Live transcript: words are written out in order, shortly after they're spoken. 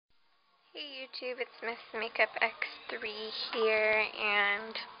Hey YouTube, it's Miss Makeup X3 here,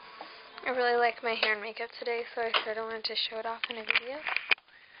 and I really like my hair and makeup today, so I sort of wanted to show it off in a video.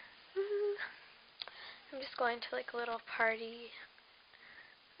 I'm just going to like a little party.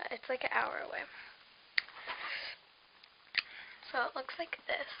 It's like an hour away. So it looks like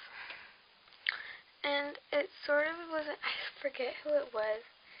this. And it sort of wasn't, I forget who it was.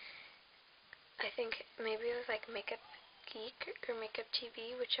 I think maybe it was like Makeup Geek or Makeup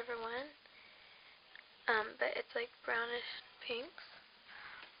TV, whichever one. But it's like brownish pinks.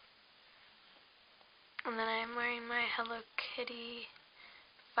 And then I'm wearing my Hello Kitty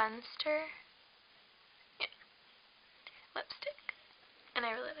Funster lipstick. And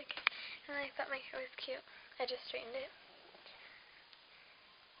I really like it. And I thought my hair was cute. I just straightened it.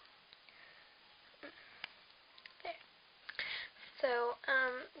 There. So,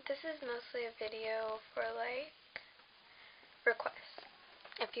 this is mostly a video for like requests.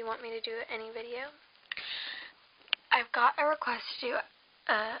 If you want me to do any video. I've got a request to do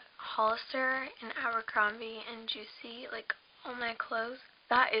a Hollister and Abercrombie and Juicy, like all my clothes.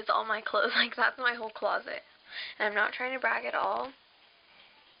 That is all my clothes. Like that's my whole closet. And I'm not trying to brag at all.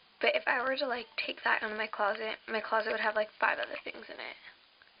 But if I were to like take that out of my closet would have like 5 other things in it.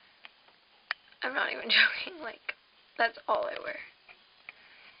 I'm not even joking. Like that's all I wear.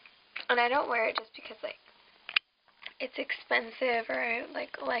 And I don't wear it just because like it's expensive or I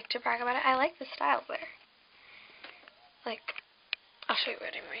like to brag about it. I like the styles there. Like, I'll show you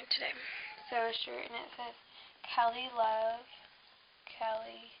what I'm wearing today. So a shirt and it says Kelly Love, and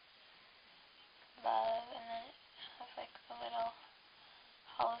then it has like a little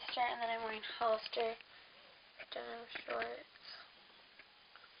Hollister, and then I'm wearing Hollister denim shorts.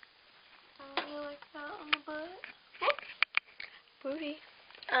 I really like that on the butt. Booty.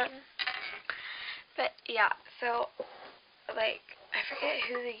 But yeah, so like I forget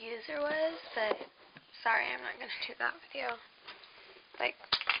who the user was, but sorry, I'm not gonna do that video. Like,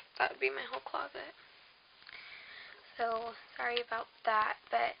 that would be my whole closet. So, sorry about that,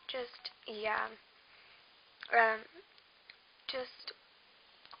 but just, yeah. Just,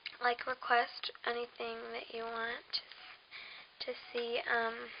 like, request anything that you want to see,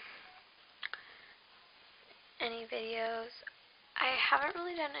 any videos. I haven't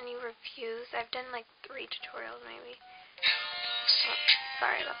really done any reviews. I've done, like, 3 tutorials, maybe. Oh,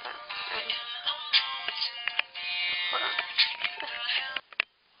 sorry about that. Hold on.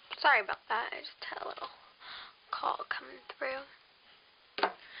 Sorry about that. I just had a little call coming through.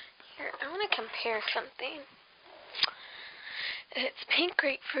 Here, I want to compare something. It's Pink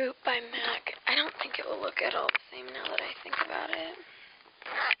Grapefruit by MAC. I don't think it will look at all the same now that I think about it.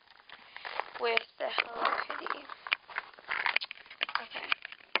 With the Hello Kitty. Okay.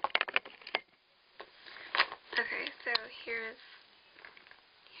 Okay, so here's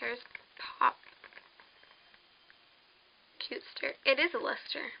Pop. Cutester. It is a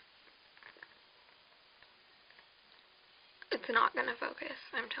luster. It's not gonna focus,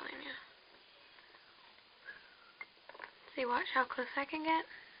 I'm telling you. See, watch how close I can get.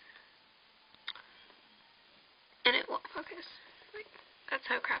 And it won't focus. Like, that's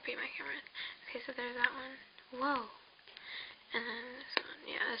how crappy my camera is. Okay, so there's that one. Whoa. And then this one.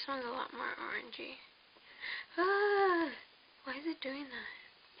 Yeah, this one's a lot more orangey. Ah! Why is it doing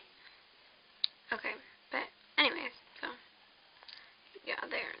that? Okay, but anyways, so yeah,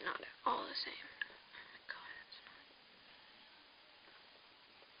 they're not all the same. Oh my god, it's not.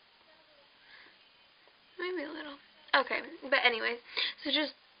 Maybe a little. Okay, but anyways, so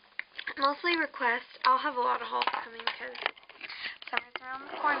just mostly requests. I'll have a lot of hauls coming because summer's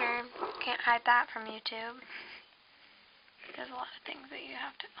around the corner. Can't hide that from YouTube. There's a lot of things that you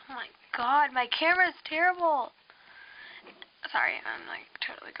have to. Oh my god, my camera's terrible. Sorry, I'm like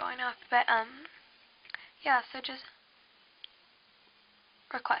totally going off, but yeah, so just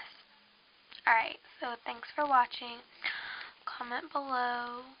requests. Alright, so thanks for watching. Comment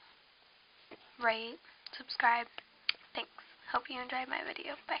below, rate, subscribe. Thanks. Hope you enjoyed my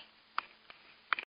video. Bye.